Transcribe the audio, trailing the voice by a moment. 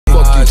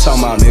you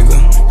talking about,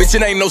 nigga? Bitch,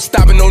 it ain't no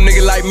stopping no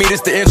nigga like me.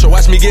 This the intro.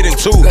 Watch me get in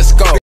two. Let's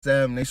go.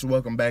 Thanks,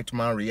 welcome back to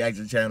my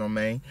reaction channel,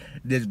 man.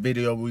 This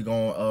video we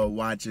gonna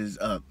watch is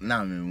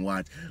not even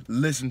watch,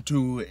 listen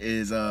to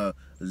is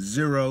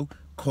Zero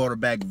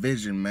Quarterback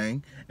Vision,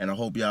 man. And I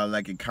hope y'all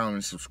like it,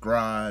 comment,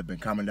 subscribe,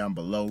 and comment down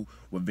below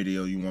what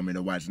video you want me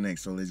to watch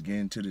next. So let's get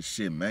into the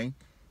shit, man.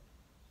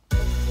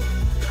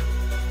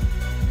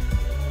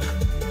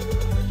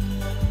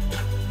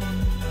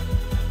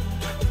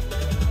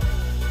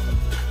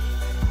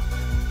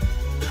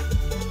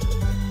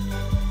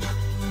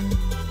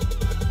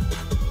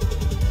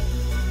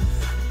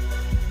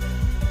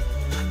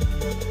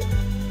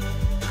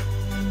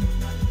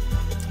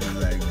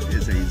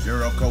 It's a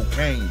Zero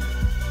Cocaine.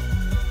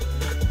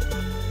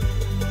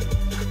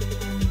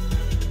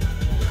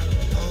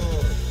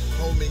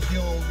 You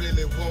don't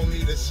really want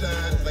me to shine.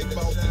 Like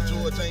Boston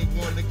George ain't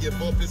one to give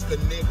up his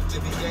connect to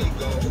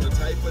Diego. The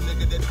type of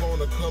nigga that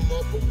wanna come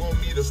up but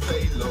want me to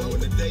stay low.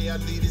 And the day I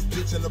leave this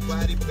bitch in a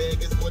body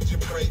bag is what you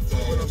pray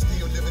for. But I'm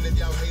still living and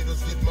y'all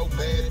haters get more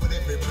bad with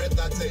every breath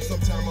I take.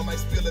 Sometime I might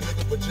spill a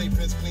nigga, but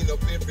J-Prince clean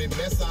up every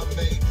mess I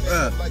make.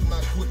 Like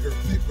my quicker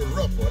picker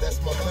upper,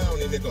 that's my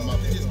bounty nigga. My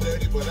bitch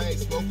dirty, but I ain't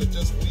smoking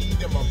just weed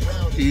and my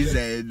brownie. He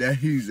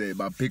said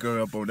my picker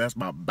up on, that's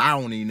my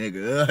bounty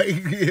nigga.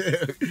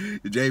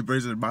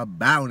 J-Prince is my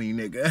bounty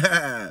nigga.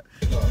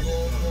 You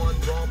on one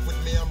wrong with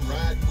me, I'm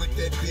riding with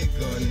that big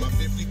gun. My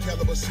 50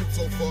 caliber shoot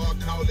so far, I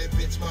call that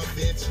bitch my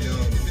bench young.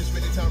 If it's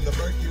really time to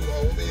murk you,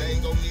 homie, I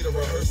ain't gon' need a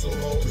rehearsal,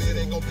 homie. It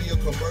ain't gon' be a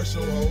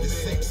commercial, homie. It's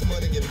sex,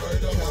 money, and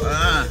murder,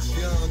 homie. It's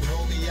young,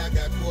 homie, I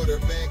got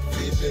quarterback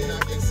vision. I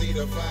can see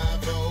the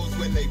 5-0s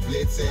when they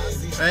blitzing. I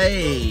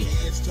see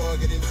kids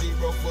targeting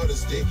zero for the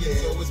sticking.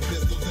 So it's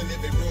pistols in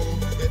every room,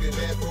 every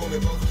bathroom,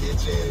 and both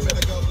kitchens.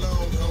 Better go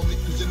long, homie,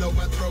 cause you know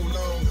I throw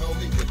long,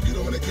 homie. You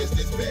don't wanna kiss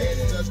this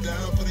bad.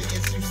 Touchdown for the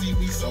SUC,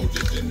 we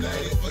soldiers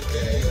united for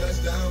cash.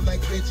 Touchdown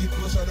like Reggie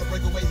Bush on a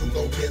breakaway, who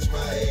gon' catch my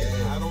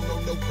ass? I don't know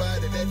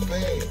nobody that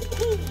fast.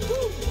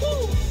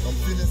 I'm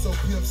feeling so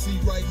Pimp C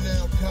right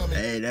now, coming.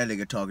 Hey, that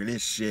nigga talking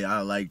this shit.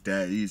 I like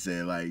that. He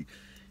said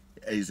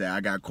I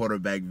got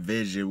quarterback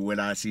vision when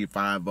I see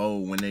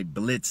 5-0 when they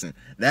blitzing.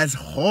 That's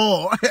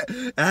hard.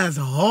 That's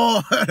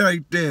hard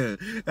right there.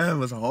 That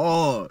was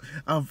hard.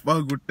 I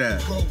fuck with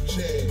that.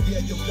 Yeah,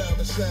 your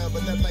diamond shine,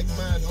 but not like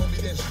mine, homie.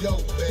 That's your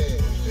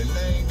bad. And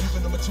I ain't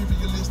even a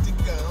materialistic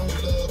guy. I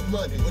don't love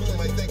money, but you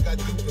might think I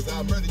do, cause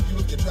I'll murder you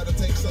if you try to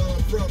take some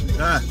from me.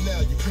 Now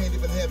you can't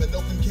even have an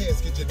open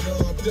casket, you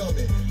dumb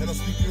dummy. And I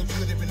speak real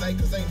good every night,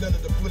 cause ain't none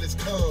of the bullets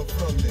come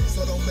from me.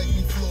 So don't make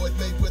me Floyd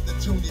Mayweather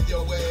Jr.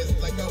 your ass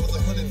like I was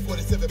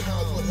 147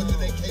 pounds, 100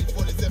 AK,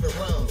 47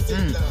 rounds.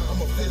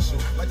 I'm official,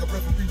 like a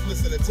referee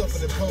listening tougher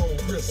than bone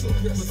bristle.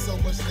 Put so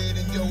much lead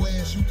in your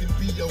ass, you can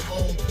be your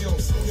own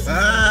pencil.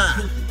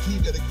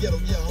 King of the ghetto,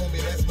 yeah, homie,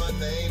 that's my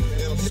name.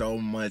 So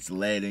much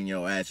lead in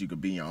your ass, you could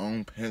be your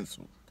own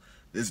pencil.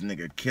 This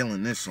nigga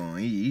killing this song.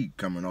 He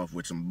coming off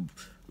with some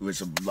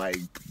like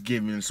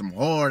giving some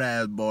hard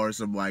ass bars,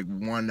 some like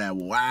one that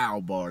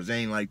wow bars. They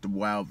ain't like the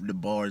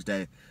bars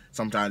that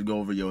sometimes go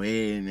over your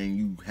head and then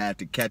you have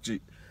to catch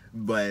it.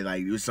 But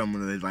like it's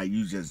something that's like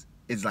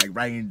it's like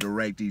right in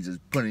direct. He's just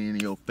putting it in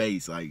your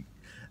face. Like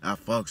I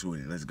fucks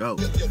with it. Let's go.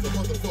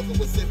 Motherfucker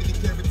with 70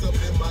 carats up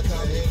in my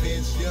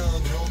bench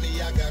young,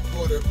 homie. I got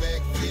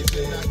quarterback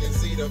vision. I can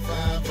see the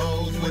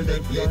 5-0s when they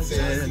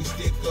blitzing. I see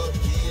stick up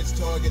kids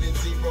targeting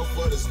zero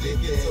for the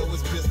sticking. So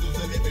it's pistols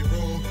in every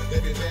room,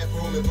 every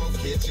bathroom, and both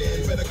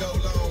kitchens. Better go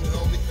long,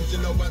 homie, cause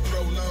you know I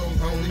throw long,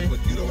 homie.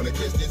 But you don't wanna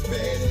kiss this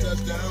bad.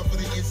 Touchdown for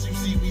the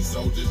SUC, we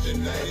soldiers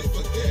united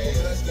for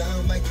cash.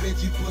 Touchdown like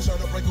Reggie Bush on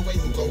a breakaway,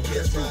 who gon'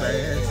 catch my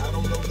ass? I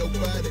don't know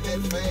nobody that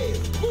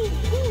fast.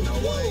 No,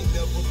 I ain't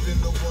never been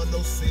the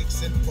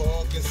 106 and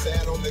park and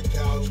sat on the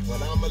couch,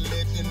 but I'm a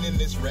legend in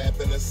this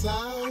rapping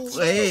assault.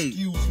 Hey.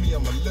 Excuse me,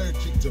 I'm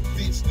allergic to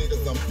bitch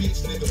niggas. I'm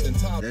bitch niggas and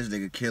top. This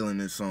nigga killing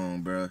this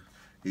song, bro.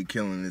 He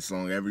killing this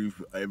song. Every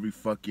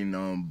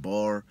fucking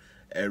bar,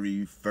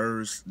 every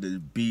verse, the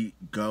beat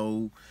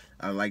go.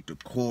 I like the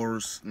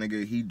chorus,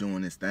 nigga. He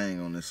doing his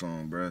thing on this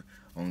song, bro.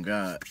 On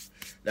God.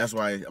 That's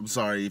why I'm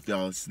sorry if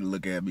y'all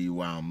look at me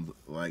while I'm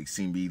like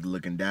seeing me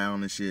looking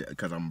down and shit,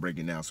 because I'm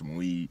breaking down some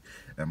weed.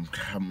 I'm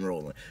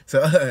rolling. So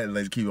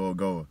let's keep on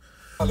going.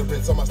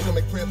 So my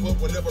stomach cramp up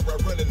whenever I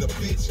run in the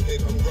bitch,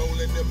 nigga. I'm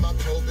rolling in my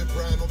Kobe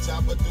Bryant on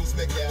top of Deuce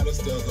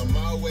McAllister's. I'm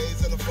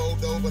always in a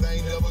photo, but I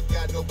ain't never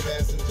got no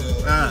passengers.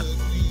 Good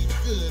weed,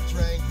 good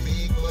drink,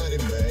 big money,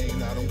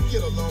 man. I don't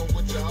get along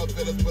with y'all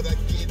fellas, but I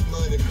get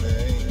money,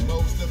 man.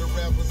 Most of the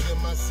rappers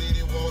in my city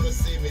wanna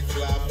see me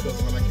fly,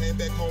 cause when I came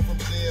back home from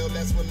jail,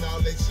 that's when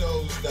all they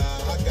shows died.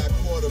 I got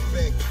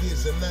quarterback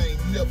vision, I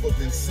ain't never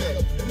been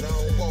set, and I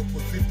don't walk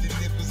with 50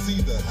 niggas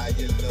either. How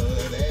you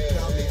love that?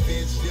 Call me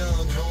Vince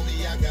Young,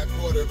 homie. I got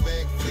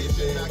quarterback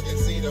vision. I can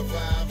see the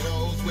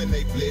 5-0s when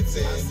they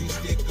blitzing. I see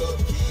stick up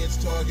kids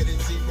targeting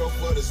zero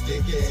for the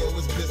sticking. So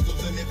it's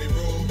pistols in every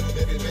room,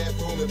 every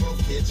bathroom, and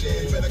both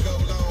kitchens. Better go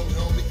long,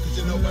 homie, cause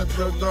you know I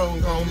throw long,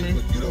 homie.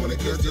 But you don't wanna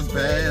kiss this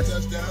bad.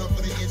 Touchdown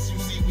for the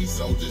SUC, we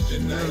soldiers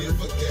united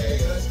for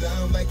cash.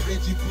 Touchdown like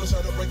Benji push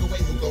on the breakaway,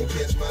 who gon'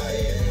 catch my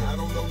ass? I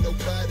don't know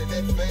nobody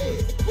that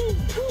fast. Woo,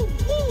 woo,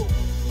 woo.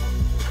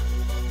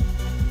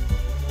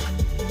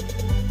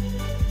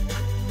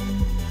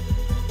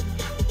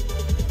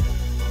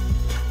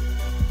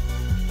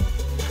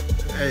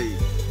 Hey.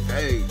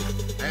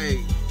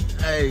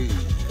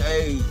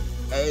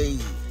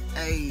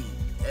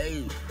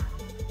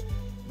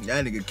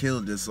 That nigga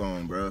killed this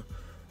song, bro.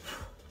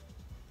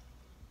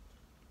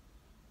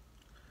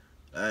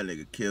 That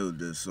nigga killed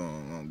this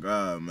song. Oh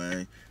God,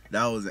 man.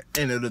 That was the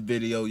end of the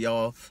video,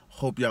 y'all.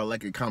 Hope y'all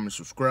like it, comment,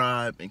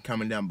 subscribe, and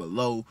comment down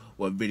below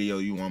what video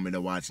you want me to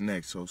watch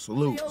next. So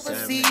salute.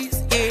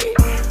 Overseas,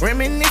 yeah.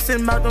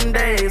 Reminiscing about them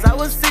days. I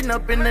was sitting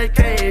up in the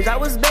cage. I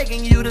was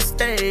begging you to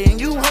stay,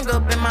 and you hung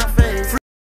up in my face.